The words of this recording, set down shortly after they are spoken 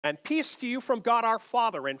And peace to you from God our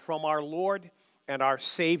Father and from our Lord and our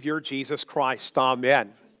Savior Jesus Christ.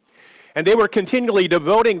 Amen. And they were continually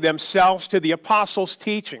devoting themselves to the apostles'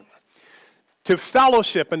 teaching, to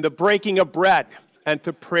fellowship and the breaking of bread, and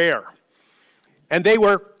to prayer. And they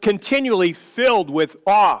were continually filled with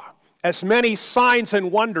awe as many signs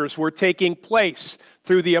and wonders were taking place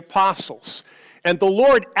through the apostles. And the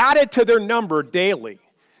Lord added to their number daily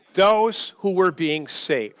those who were being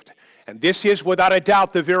saved. And this is without a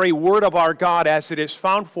doubt the very word of our God as it is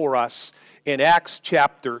found for us in Acts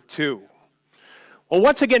chapter 2. Well,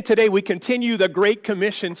 once again today we continue the Great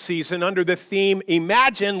Commission season under the theme,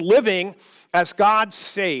 Imagine Living as God's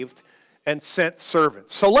Saved and Sent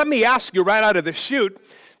Servants. So let me ask you right out of the chute,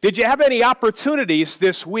 did you have any opportunities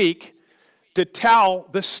this week to tell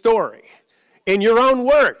the story in your own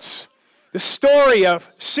words? The story of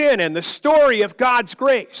sin and the story of God's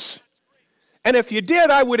grace. And if you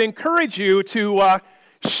did, I would encourage you to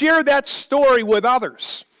share that story with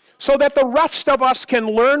others so that the rest of us can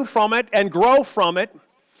learn from it and grow from it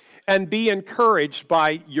and be encouraged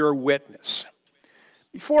by your witness.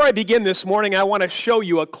 Before I begin this morning, I want to show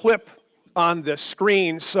you a clip on the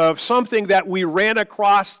screens of something that we ran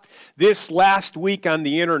across this last week on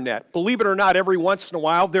the internet. Believe it or not, every once in a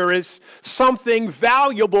while there is something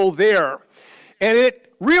valuable there. And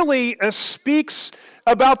it really speaks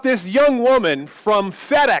about this young woman from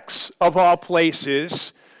FedEx, of all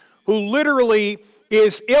places, who literally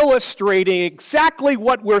is illustrating exactly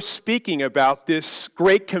what we're speaking about this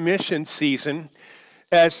Great Commission season,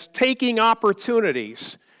 as taking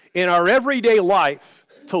opportunities in our everyday life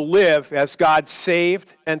to live as God's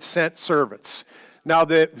saved and sent servants. Now,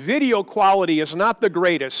 the video quality is not the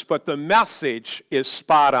greatest, but the message is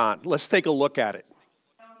spot on. Let's take a look at it.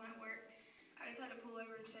 I just had to pull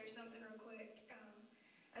over and say something real quick.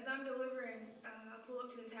 As I'm delivering, I pull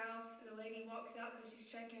up to this house. The lady walks out because she's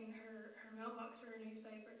checking her mailbox for a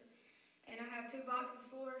newspaper. And I have 2 boxes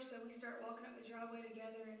for her, so we start walking up the driveway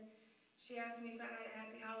together. And she asked me if I had a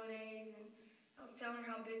happy holidays, and I was telling her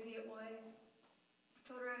how busy it was. I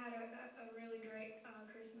told her I had a really great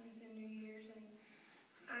Christmas and New Year's, and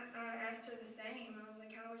I asked her the same. I was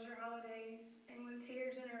like, how was your holidays? And with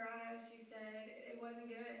tears in her eyes, she said, it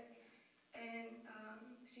wasn't good. And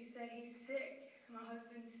she said, he's sick. My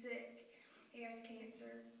husband's sick. He has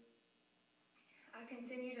cancer. I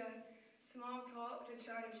continue to small talk to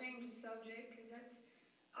try to change the subject because that's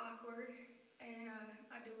awkward. And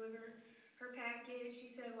I delivered her package.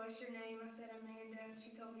 She said, what's your name? I said, Amanda.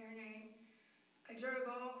 She told me her name. I drove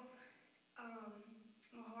off.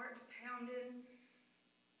 My heart's pounding.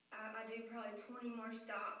 I do probably 20 more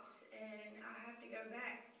stops, and I have to go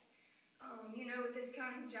back. With this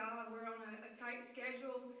kind of job, we're on a tight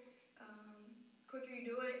schedule. Quicker you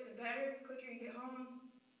do it, the better. Quicker you get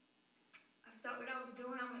home. I stopped what I was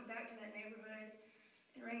doing. I went back to that neighborhood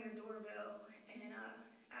and rang her doorbell and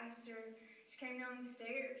asked her. She came down the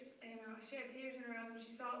stairs, and she had tears in her eyes. When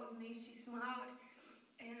she saw it was me, she smiled.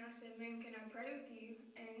 And I said, ma'am, can I pray with you?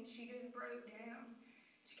 And she just broke down.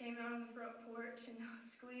 She came out on the front porch and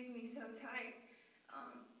squeezed me so tight.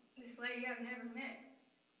 This lady I've never met.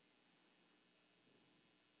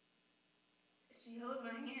 She held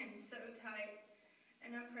my hand so tight,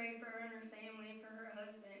 and I prayed for her and her family and for her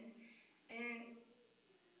husband. And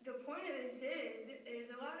the point of this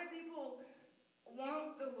is a lot of people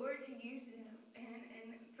want the Lord to use them.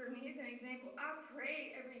 And for me as an example, I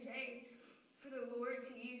pray every day for the Lord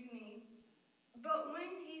to use me. But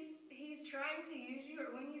when he's trying to use you, or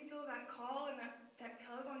when you feel that call and that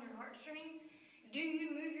tug on your heartstrings, do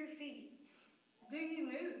you move your feet? Do you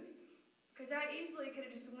move? Because I easily could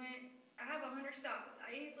have just went. I have 100 stops.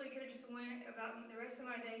 I easily could have just went about the rest of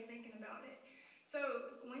my day thinking about it. So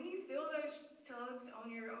when you feel those tugs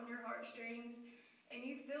on your heartstrings, and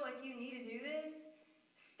you feel like you need to do this,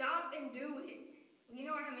 stop and do it. You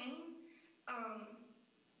know what I mean?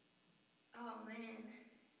 Oh man.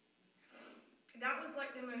 That was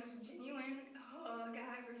like the most genuine hug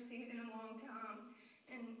I've received in a long time.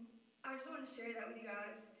 And I just want to share that with you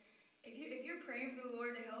guys. If you're praying for the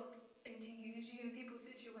Lord to help and to use you in people's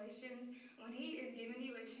situations, when He is giving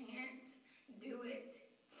you a chance, do it.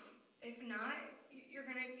 If not, you're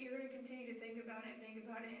gonna continue to think about it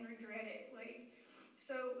and regret it.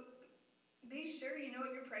 So be sure you know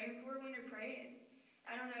what you're praying for when you're praying.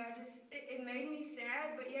 I don't know, it made me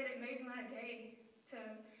sad, but yet it made my day.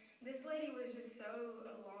 This lady was just so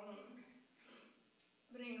alone.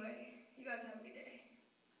 But anyway, you guys have a good day.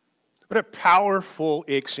 What a powerful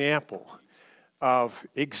example of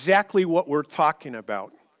exactly what we're talking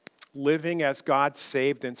about, living as God's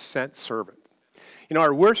saved and sent servant. You know,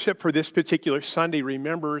 our worship for this particular Sunday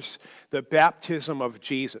remembers the baptism of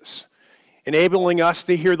Jesus, enabling us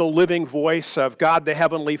to hear the living voice of God the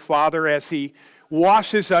Heavenly Father as He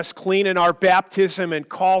washes us clean in our baptism and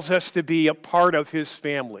calls us to be a part of His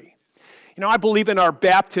family. You know, I believe in our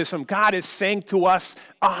baptism, God is saying to us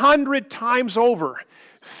 100 times over,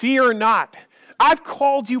 fear not, I've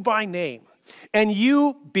called you by name, and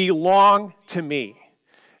you belong to me.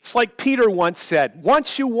 It's like Peter once said,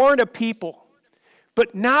 once you weren't a people,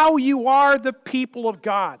 but now you are the people of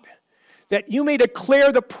God, that you may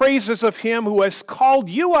declare the praises of Him who has called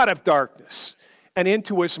you out of darkness and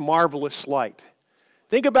into His marvelous light.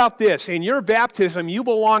 Think about this. In your baptism, you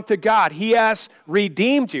belong to God. He has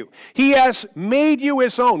redeemed you. He has made you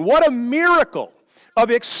His own. What a miracle of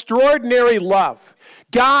extraordinary love.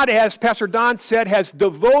 God, as Pastor Don said, has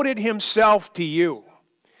devoted Himself to you.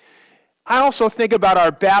 I also think about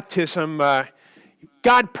our baptism,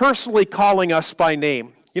 God personally calling us by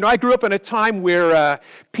name. You know, I grew up in a time where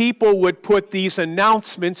people would put these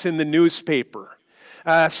announcements in the newspaper.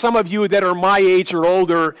 Some of you that are my age or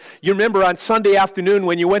older, you remember on Sunday afternoon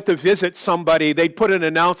when you went to visit somebody, they'd put an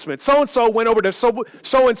announcement. So-and-so went over to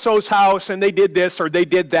so-and-so's house and they did this or they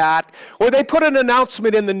did that. Or they put an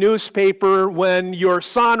announcement in the newspaper when your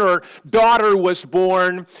son or daughter was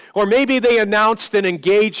born. Or maybe they announced an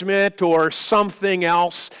engagement or something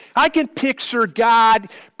else. I can picture God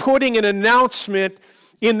putting an announcement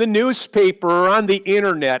in the newspaper or on the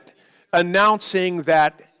internet announcing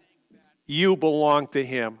that you belong to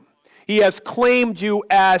Him. He has claimed you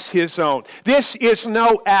as His own. This is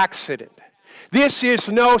no accident. This is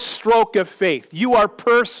no stroke of faith. You are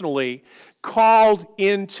personally called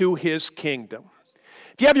into His kingdom.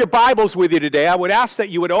 If you have your Bibles with you today, I would ask that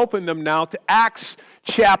you would open them now to Acts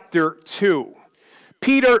chapter 2.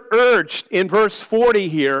 Peter urged in verse 40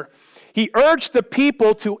 here, he urged the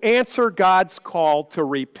people to answer God's call to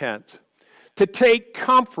repent, to take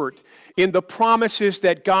comfort in the promises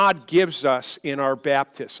that God gives us in our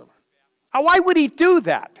baptism. Now, why would He do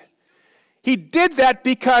that? He did that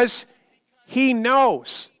because He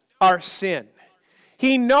knows our sin.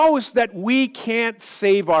 He knows that we can't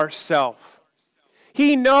save ourselves.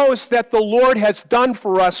 He knows that the Lord has done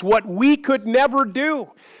for us what we could never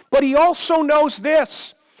do. But He also knows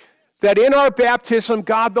this, that in our baptism,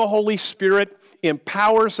 God the Holy Spirit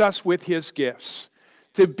empowers us with His gifts,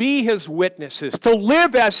 to be His witnesses, to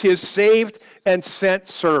live as His saved and sent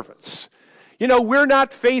servants. You know, we're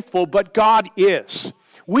not faithful, but God is.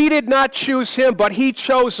 We did not choose Him, but He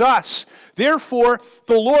chose us. Therefore,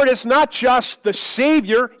 the Lord is not just the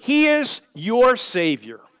Savior, He is your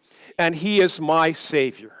Savior, and He is my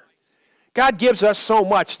Savior. God gives us so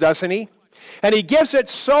much, doesn't He? And He gives it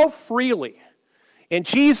so freely. In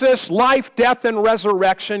Jesus' life, death, and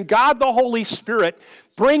resurrection, God the Holy Spirit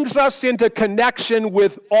brings us into connection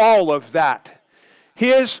with all of that.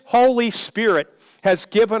 His Holy Spirit has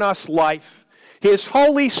given us life. His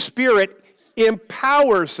Holy Spirit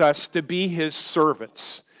empowers us to be His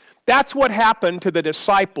servants. That's what happened to the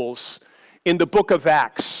disciples in the book of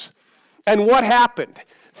Acts. And what happened?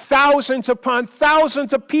 Thousands upon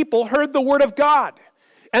thousands of people heard the word of God,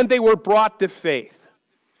 and they were brought to faith.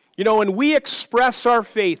 You know, when we express our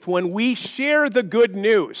faith, when we share the good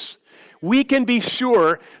news, we can be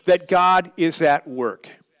sure that God is at work.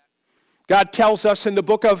 God tells us in the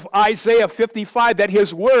book of Isaiah 55 that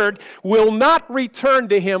His word will not return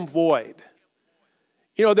to Him void.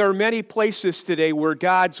 You know, there are many places today where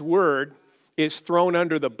God's word is thrown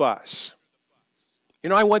under the bus.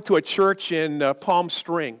 You know, I went to a church in Palm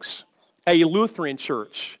Springs, a Lutheran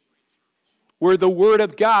church, where the word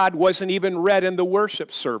of God wasn't even read in the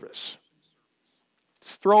worship service.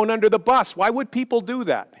 It's thrown under the bus. Why would people do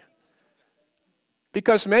that?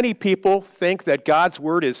 Because many people think that God's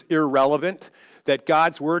word is irrelevant, that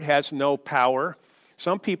God's word has no power.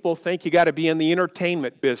 Some people think you got to be in the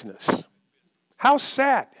entertainment business. How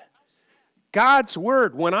sad. God's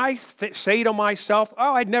word, when I say to myself,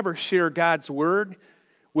 oh, I'd never share God's word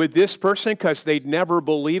with this person because they'd never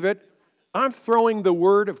believe it, I'm throwing the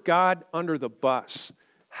word of God under the bus.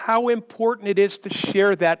 How important it is to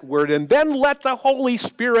share that word and then let the Holy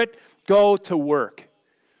Spirit go to work.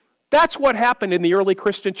 That's what happened in the early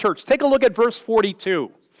Christian church. Take a look at verse 42.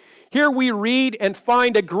 Here we read and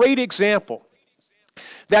find a great example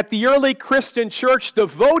that the early Christian church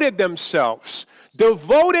devoted themselves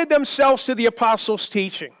to the apostles'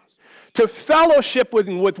 teaching, to fellowship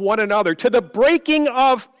with one another, to the breaking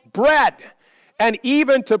of bread, and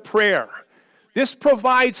even to prayer. This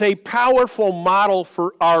provides a powerful model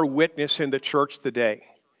for our witness in the church today.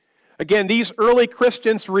 Again, these early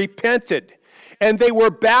Christians repented, and they were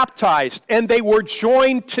baptized, and they were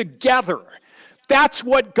joined together. That's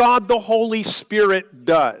what God the Holy Spirit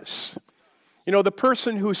does. You know, the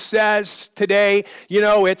person who says today, you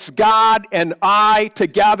know, it's God and I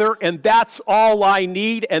together, and that's all I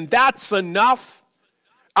need, and that's enough.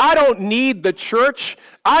 I don't need the church.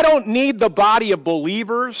 I don't need the body of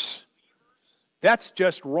believers. That's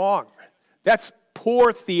just wrong. That's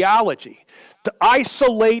poor theology. To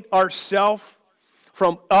isolate ourselves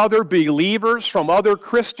from other believers, from other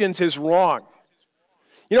Christians, is wrong.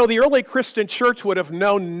 You know, the early Christian church would have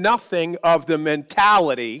known nothing of the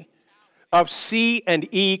mentality of C and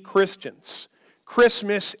E Christians,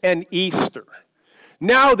 Christmas and Easter.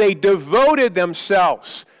 Now they devoted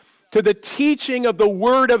themselves to the teaching of the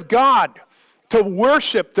Word of God, to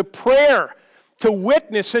worship, to prayer, to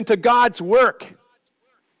witness, and to God's work.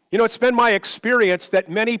 You know, it's been my experience that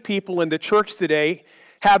many people in the church today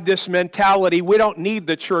have this mentality: we don't need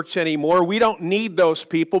the church anymore. We don't need those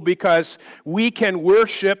people because we can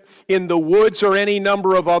worship in the woods or any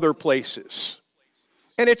number of other places.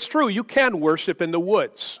 And it's true, you can worship in the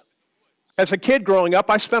woods. As a kid growing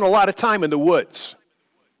up, I spent a lot of time in the woods,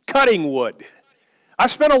 cutting wood. I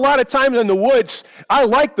spent a lot of time in the woods. I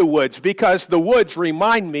like the woods because the woods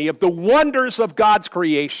remind me of the wonders of God's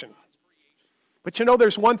creation. But you know,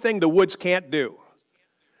 there's one thing the woods can't do.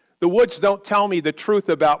 The woods don't tell me the truth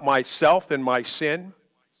about myself and my sin.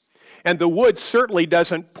 And the woods certainly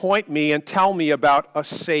doesn't point me and tell me about a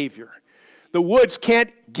Savior. The woods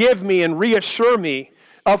can't give me and reassure me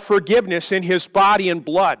of forgiveness in His body and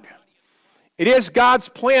blood. It is God's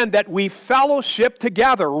plan that we fellowship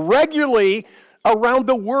together regularly around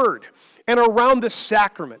the Word and around the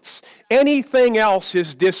sacraments. Anything else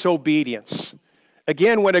is disobedience.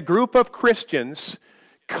 Again, when a group of Christians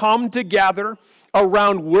come together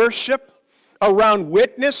around worship, around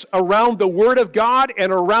witness, around the Word of God,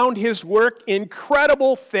 and around His work,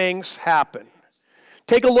 incredible things happen.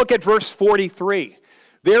 Take a look at verse 43.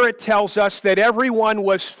 There it tells us that everyone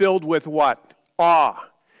was filled with what? Awe.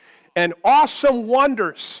 And awesome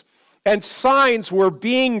wonders and signs were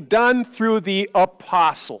being done through the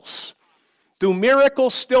apostles. Do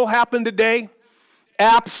miracles still happen today?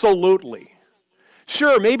 Absolutely.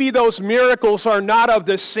 Sure, maybe those miracles are not of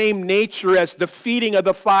the same nature as the feeding of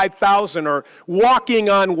the 5,000 or walking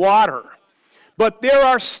on water. But there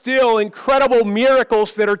are still incredible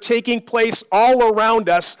miracles that are taking place all around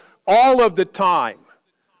us all of the time.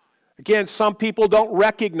 Again, some people don't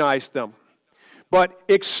recognize them, but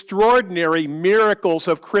extraordinary miracles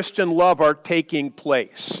of Christian love are taking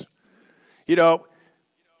place. You know,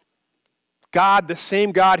 God, the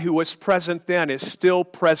same God who was present then, is still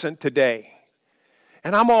present today.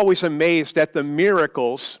 And I'm always amazed at the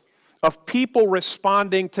miracles of people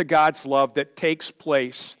responding to God's love that takes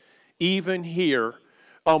place even here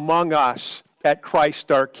among us at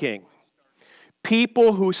Christ our King.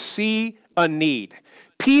 People who see a need,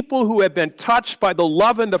 people who have been touched by the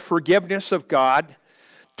love and the forgiveness of God,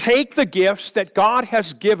 take the gifts that God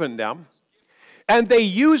has given them, and they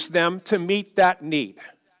use them to meet that need.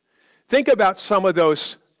 Think about some of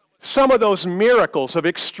those miracles of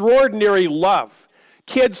extraordinary love.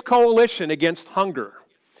 Kids Coalition Against Hunger,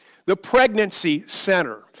 the Pregnancy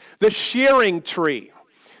Center, the Sharing Tree,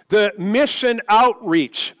 the Mission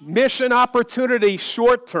Outreach, Mission Opportunity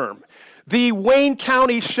Short Term, the Wayne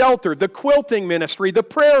County Shelter, the Quilting Ministry, the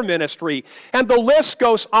Prayer Ministry, and the list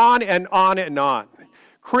goes on and on and on.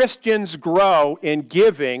 Christians grow in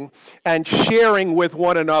giving and sharing with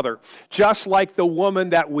one another. Just like the woman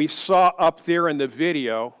that we saw up there in the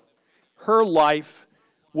video, her life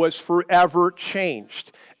was forever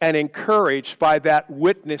changed and encouraged by that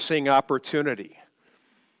witnessing opportunity.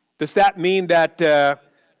 Does that mean that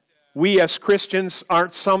we as Christians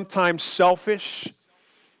aren't sometimes selfish?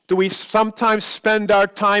 Do we sometimes spend our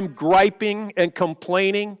time griping and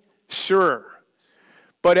complaining? Sure.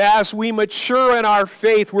 But as we mature in our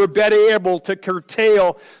faith, we're better able to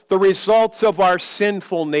curtail the results of our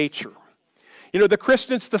sinful nature. You know, the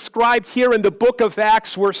Christians described here in the book of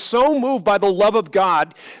Acts were so moved by the love of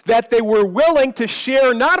God that they were willing to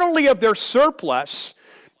share not only of their surplus,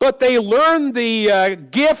 but they learned the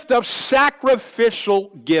gift of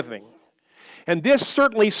sacrificial giving. And this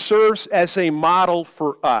certainly serves as a model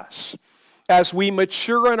for us. As we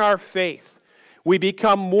mature in our faith, we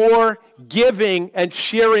become more giving and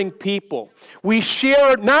sharing people. We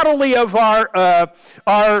share not only of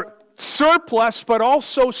our surplus, but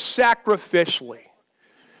also sacrificially.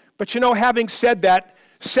 But you know, having said that,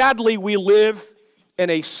 sadly we live in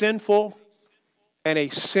a sinful and a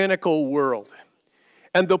cynical world.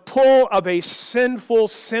 And the pull of a sinful,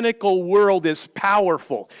 cynical world is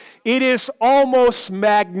powerful. It is almost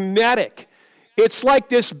magnetic. It's like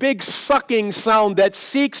this big sucking sound that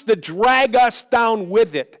seeks to drag us down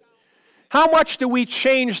with it. How much do we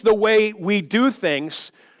change the way we do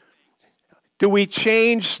things? Do we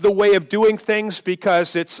change the way of doing things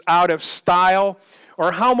because it's out of style?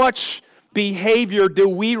 Or how much behavior do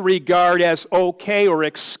we regard as okay or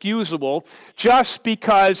excusable just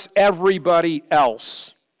because everybody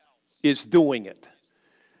else is doing it?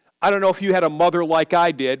 I don't know if you had a mother like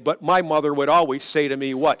I did, but my mother would always say to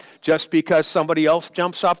me, what? Just because somebody else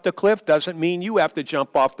jumps off the cliff doesn't mean you have to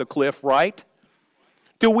jump off the cliff, right?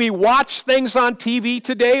 Do we watch things on TV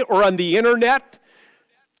today or on the internet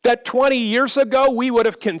that 20 years ago we would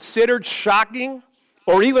have considered shocking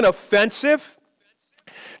or even offensive?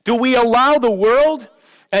 Do we allow the world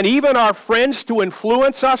and even our friends to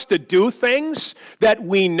influence us to do things that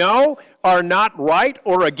we know are not right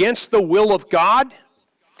or against the will of God?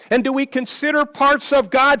 And do we consider parts of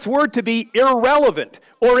God's word to be irrelevant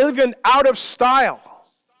or even out of style?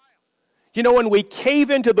 You know, when we cave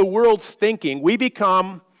into the world's thinking, we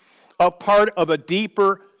become a part of a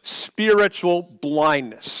deeper spiritual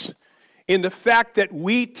blindness in the fact that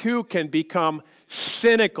we too can become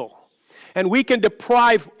cynical and we can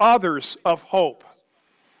deprive others of hope.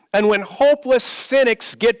 And when hopeless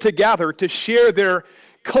cynics get together to share their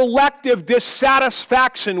collective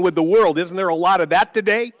dissatisfaction with the world, isn't there a lot of that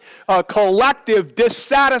today? A collective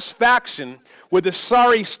dissatisfaction with the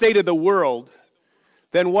sorry state of the world,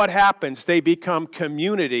 then what happens? They become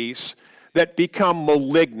communities that become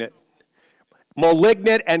malignant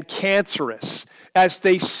and cancerous as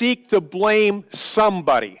they seek to blame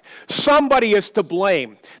somebody. Somebody is to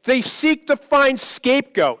blame. They seek to find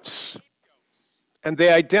scapegoats, and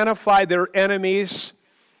they identify their enemies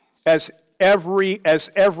as every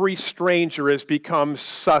stranger has become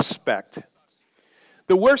suspect.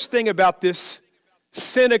 The worst thing about this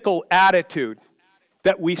cynical attitude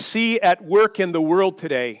that we see at work in the world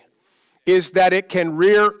today is that it can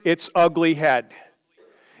rear its ugly head.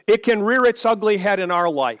 It can rear its ugly head in our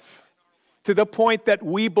life to the point that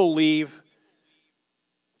we believe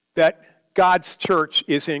that God's church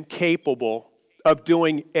is incapable of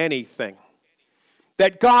doing anything.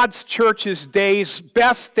 That God's church's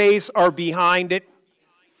best days are behind it,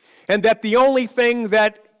 and that the only thing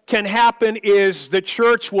that can happen is the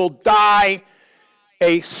church will die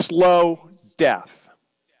a slow death.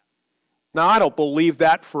 Now, I don't believe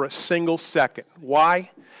that for a single second. Why?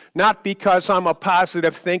 Not because I'm a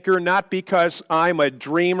positive thinker, not because I'm a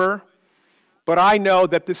dreamer, but I know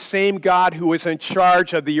that the same God who is in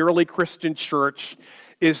charge of the early Christian church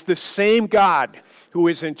is the same God who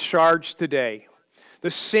is in charge today.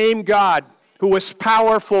 The same God who was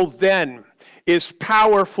powerful then is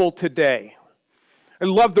powerful today. I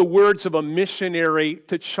love the words of a missionary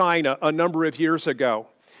to China a number of years ago.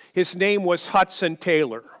 His name was Hudson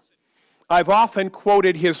Taylor. I've often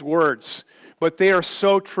quoted his words, but they are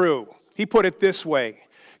so true. He put it this way: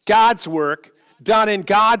 God's work, done in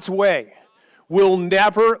God's way, will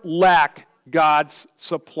never lack God's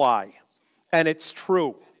supply. And it's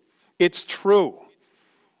true. It's true.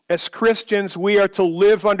 As Christians, we are to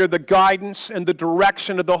live under the guidance and the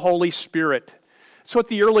direction of the Holy Spirit. That's what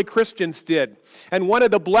the early Christians did. And one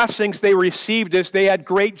of the blessings they received is they had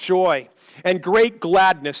great joy and great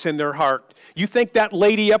gladness in their heart. You think that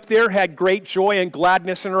lady up there had great joy and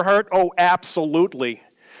gladness in her heart? Oh, absolutely.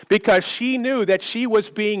 Because she knew that she was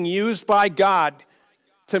being used by God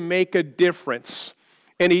to make a difference,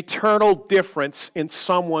 an eternal difference in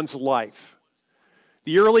someone's life.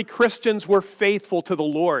 The early Christians were faithful to the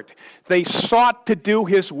Lord. They sought to do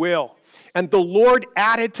His will, and the Lord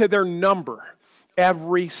added to their number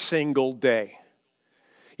every single day.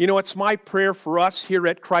 You know, it's my prayer for us here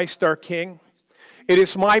at Christ our King. It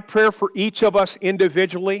is my prayer for each of us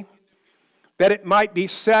individually that it might be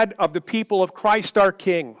said of the people of Christ our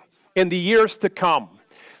King in the years to come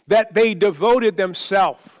that they devoted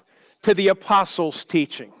themselves to the apostles'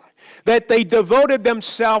 teaching, that they devoted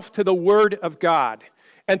themselves to the Word of God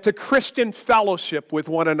and to Christian fellowship with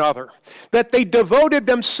one another, that they devoted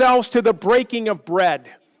themselves to the breaking of bread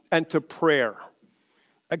and to prayer.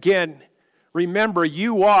 Again, remember,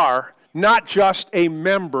 you are not just a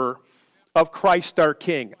member of Christ our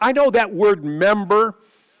King. I know that word member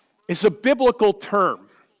is a biblical term,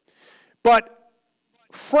 but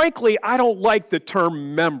frankly, I don't like the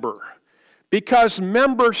term member, because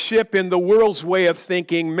membership in the world's way of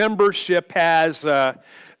thinking, membership has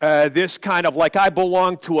this kind of like I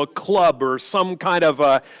belong to a club or some kind of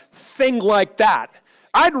a thing like that.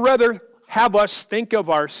 I'd rather have us think of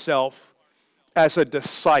ourselves as a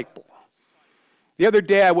disciple. The other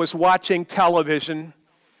day I was watching television,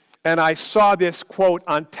 and I saw this quote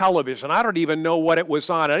on television. I don't even know what it was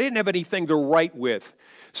on. I didn't have anything to write with.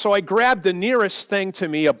 So I grabbed the nearest thing to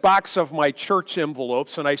me, a box of my church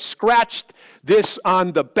envelopes, and I scratched this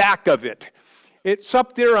on the back of it. It's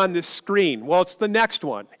up there on the screen. Well, it's the next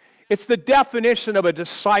one. It's the definition of a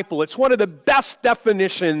disciple. It's one of the best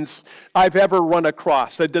definitions I've ever run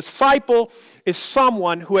across. A disciple is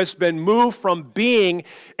someone who has been moved from being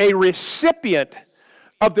a recipient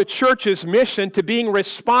of the church's mission to being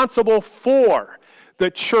responsible for the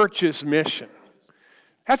church's mission.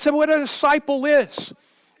 That's what a disciple is.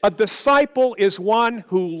 A disciple is one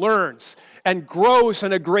who learns and grows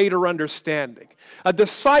in a greater understanding. A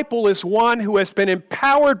disciple is one who has been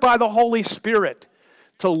empowered by the Holy Spirit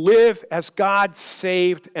to live as God's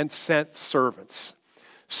saved and sent servants.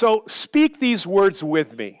 So speak these words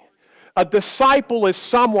with me. A disciple is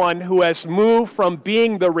someone who has moved from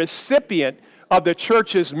being the recipient of the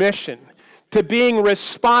church's mission to being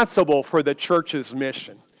responsible for the church's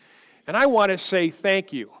mission. And I want to say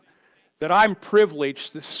thank you that I'm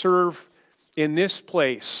privileged to serve in this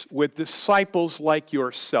place with disciples like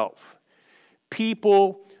yourself.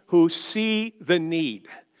 People who see the need.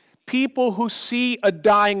 People who see a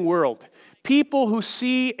dying world. People who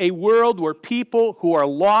see a world where people who are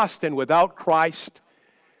lost and without Christ,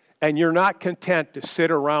 and you're not content to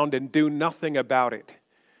sit around and do nothing about it,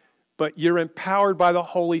 but you're empowered by the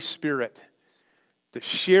Holy Spirit to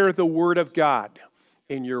share the Word of God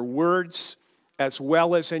in your words as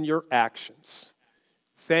well as in your actions.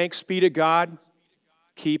 Thanks be to God.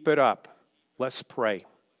 Keep it up. Let's pray.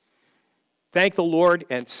 Thank the Lord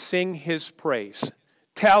and sing His praise.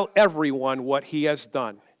 Tell everyone what He has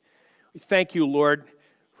done. We thank you, Lord,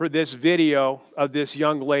 for this video of this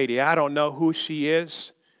young lady. I don't know who she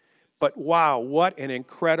is, but wow, what an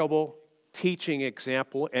incredible teaching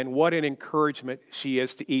example and what an encouragement she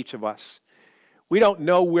is to each of us. We don't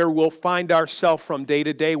know where we'll find ourselves from day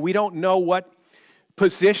to day. We don't know what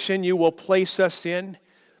position you will place us in,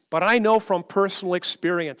 but I know from personal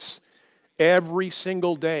experience, every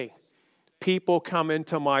single day, people come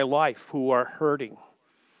into my life who are hurting.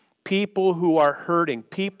 People who are hurting.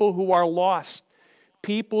 People who are lost.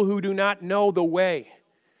 People who do not know the way.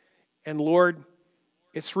 And Lord,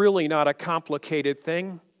 it's really not a complicated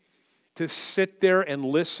thing to sit there and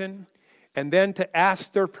listen and then to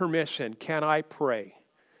ask their permission. Can I pray?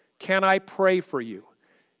 Can I pray for you?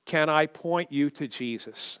 Can I point you to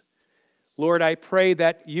Jesus? Lord, I pray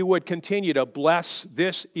that you would continue to bless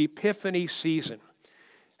this Epiphany season.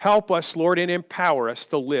 Help us, Lord, and empower us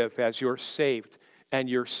to live as your saved and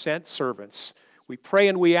your sent servants. We pray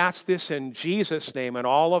and we ask this in Jesus' name, and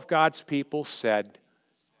all of God's people said,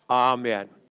 Amen.